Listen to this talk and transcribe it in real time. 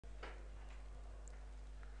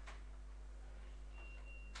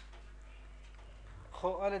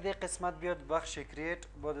خب حالا دی قسمت بیاد بخش کریت،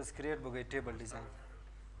 بعد از کریت بگوید تیبل دیزاین.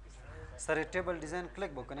 سر تیبل دیزاین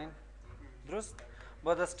کلیک بکنین. درست؟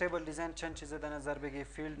 بعد از تیبل دیزاین چند چیز در نظر بگی؟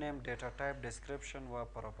 فیلد نیم، دیتا تایپ، دیسکریپشن و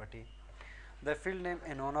پراپرتی. در فیلد نیم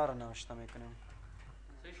انونا رو نوشته میکنیم.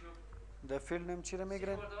 در فیلد نیم چی رو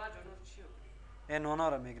میگیرین؟ انونا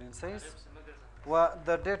رو میگیرین. صحیح است؟ و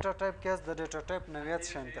در دیتا تایپ که است، در دیتا تایپ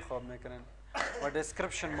نوعیتش انتخاب میکنین و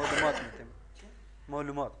دیسکریپشن معلومات میتیم.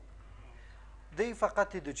 معلومات دی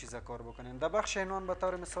فقط دو چیزا کار بکنین. در بخش عنوان به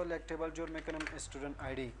طور مثال یک تیبل جور میکنیم استودنت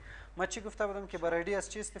آیدی. ما چی گفته بودم که بر آیدی از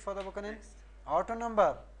چی استفاده بکنین؟ آتو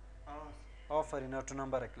نمبر. آفرین، آتو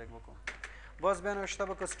نمبر کلیک بکن. باز بیا نوشته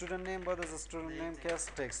بکن استودنت نیم، بعد از استودنت نیم که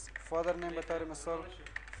است تکست. فادر نیم به طور مثال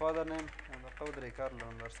فادر نیم قود ریکار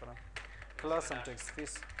لرم در سرم. کلاس هم تکست،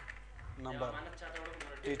 فیس نمبر،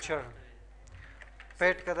 teacher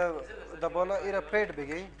paid कदा द بالا ایرا पेड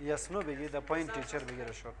بگی یا سنو بگی د پایین टीचर بگی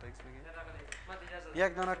را شورت تکست بگی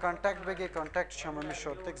یک دانه کانتکت بگی کانتکت شما می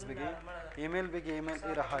شورت تکست بگی ایمیل بگی ایمیل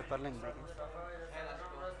ایرا هایپرلینک بگی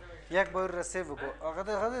یک بار رسیو کو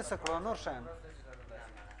هغه سکرو نور شایم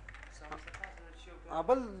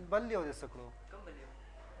بل یو د سکرو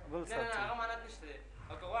بل ساتي هغه معنی نشته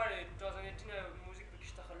او که غواړې 2018 موزیک پکې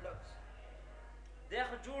تخلص دا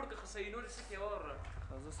خو جوړ که خسینو دې څه اور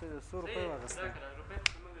خلاص سه سور په واغسته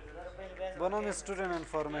بنام استودنت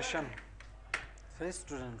انفورمیشن فری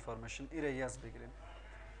استودنت انفورمیشن ایره یاز بگیریم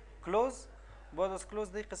کلوز بعد از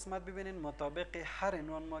کلوز دی قسمت ببینین مطابق هر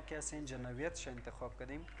عنوان ما که از اینجا نوعیتش انتخاب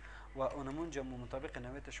کردیم و اونمون جمع مطابق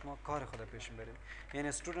نوعیتش ما کار خود پیش بریم یعنی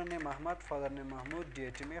استودنت نیم احمد فادر نیم محمود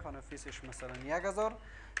دیتی می خانه فیسش مثلا 1000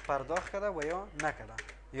 پرداخت کرده و یا نکرده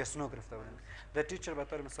یا سنو گرفته بودیم در تیچر به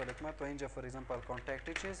طور مثال حکمت و اینجا فور ایگزامپل کانتکت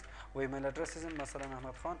تیچرز و ایمیل ادرس مثلا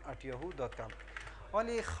ahmadkhan@yahoo.com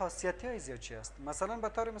ولی خاصیتی های زیاد چی است مثلا به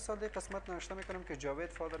طور مثال دی قسمت نوشته میکنم که جاوید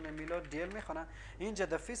فادر نیم میلاد دیل میخونه اینجا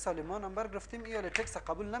در فی سال ما نمبر گرفتیم یا تکس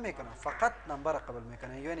قبول نمیکنه فقط نمبر قبول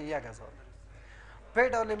میکنه یعنی 1000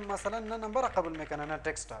 پیډ مثلا نه نمبر قبول میکنه نه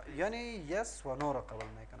تکست یعنی یس و نو را قبول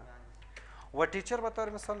میکنه و تیچر به طور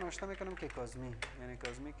مثال نوشته میکنم که کازمی یعنی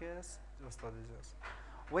کازمی که است استاد است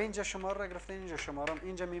و اینجا شماره را گرفتین اینجا شمارم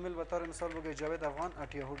اینجا ایمیل به طور مثال بگید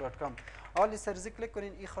javedafghan@yahoo.com حالی سرزی کلیک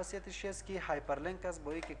کنین این خاصیتش است که هایپرلینک است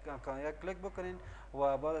با اینکه یک کلیک بکنین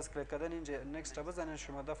و بعد از کلیک کردن اینجا نکست بزنین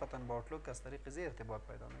شما دفعتا با اوتلوک از طریق زی ارتباط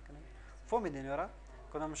پیدا میکنین فهمیدین یارا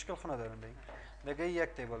کدام مشکل خو ندارن دیگه یک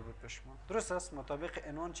تیبل بود به شما درست است مطابق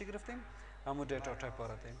عنوان چی گرفتیم همون دیتا تایپ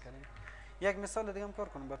را تعیین کردیم یک مثال دیگه هم کار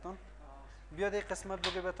کنم براتون بیاد این قسمت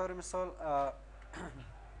بگه به طور مثال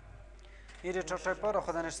این دیتا تایپ را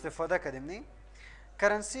خودن استفاده کردیم نی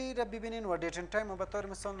کرنسی را ببینین و دیت اند تایم به طور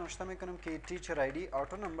مثال نوشته میکنم که تیچر آیدی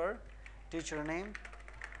آتو نمبر تیچر نیم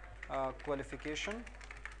کوالیفیکیشن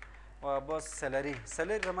و باز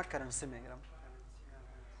سالری را من کرنسی میگیرم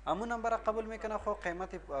همون نمبر قبول میکنه خب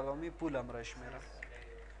قیمت علامی پول هم رایش میره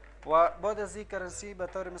و بعد از این کرنسی به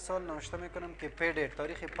طور مثال نوشته میکنم که پی دیت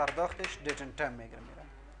تاریخ پرداختش دیت اند تایم میگیرم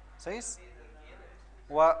صحیح است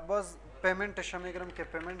و باز پیمنتش هم میگیرم که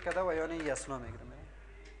پیمنت کده و یعنی یسنو میگیرم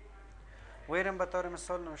ویرم به طور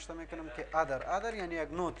مثال نوشته میکنم که ادر یعنی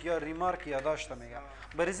یک نوت یا ریمارک یادداشت میگه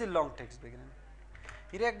بریزی لانگ تکست بگیرین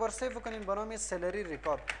این یک بار سیو بکنین به نام سالری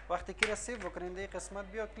ریکارد وقتی که را سیو بکنین دی قسمت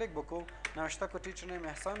بیا کلیک بکو نوشته کو تیچر نیم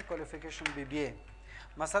احسان کوالیفیکیشن BBA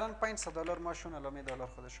مثلا $500 ماشون علامه دلار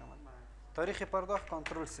خودش اومد تاریخ پرداخت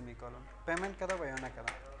کنترل سمیکالون پیمنت کده و یا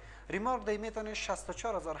نکده ریمارک دی میتونه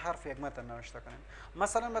 64000 حرف یک متن نوشته کنین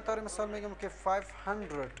مثلا به طور مثال میگم که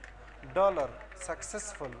 $500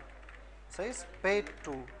 successful صحیح paid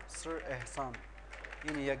to sir احسان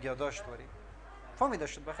این یک یادداشت داری فهمیده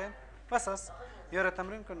شد بخیر بس است یاره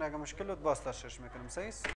تمرین کن اگه مشکل بود باز تشریح میکنم صحیح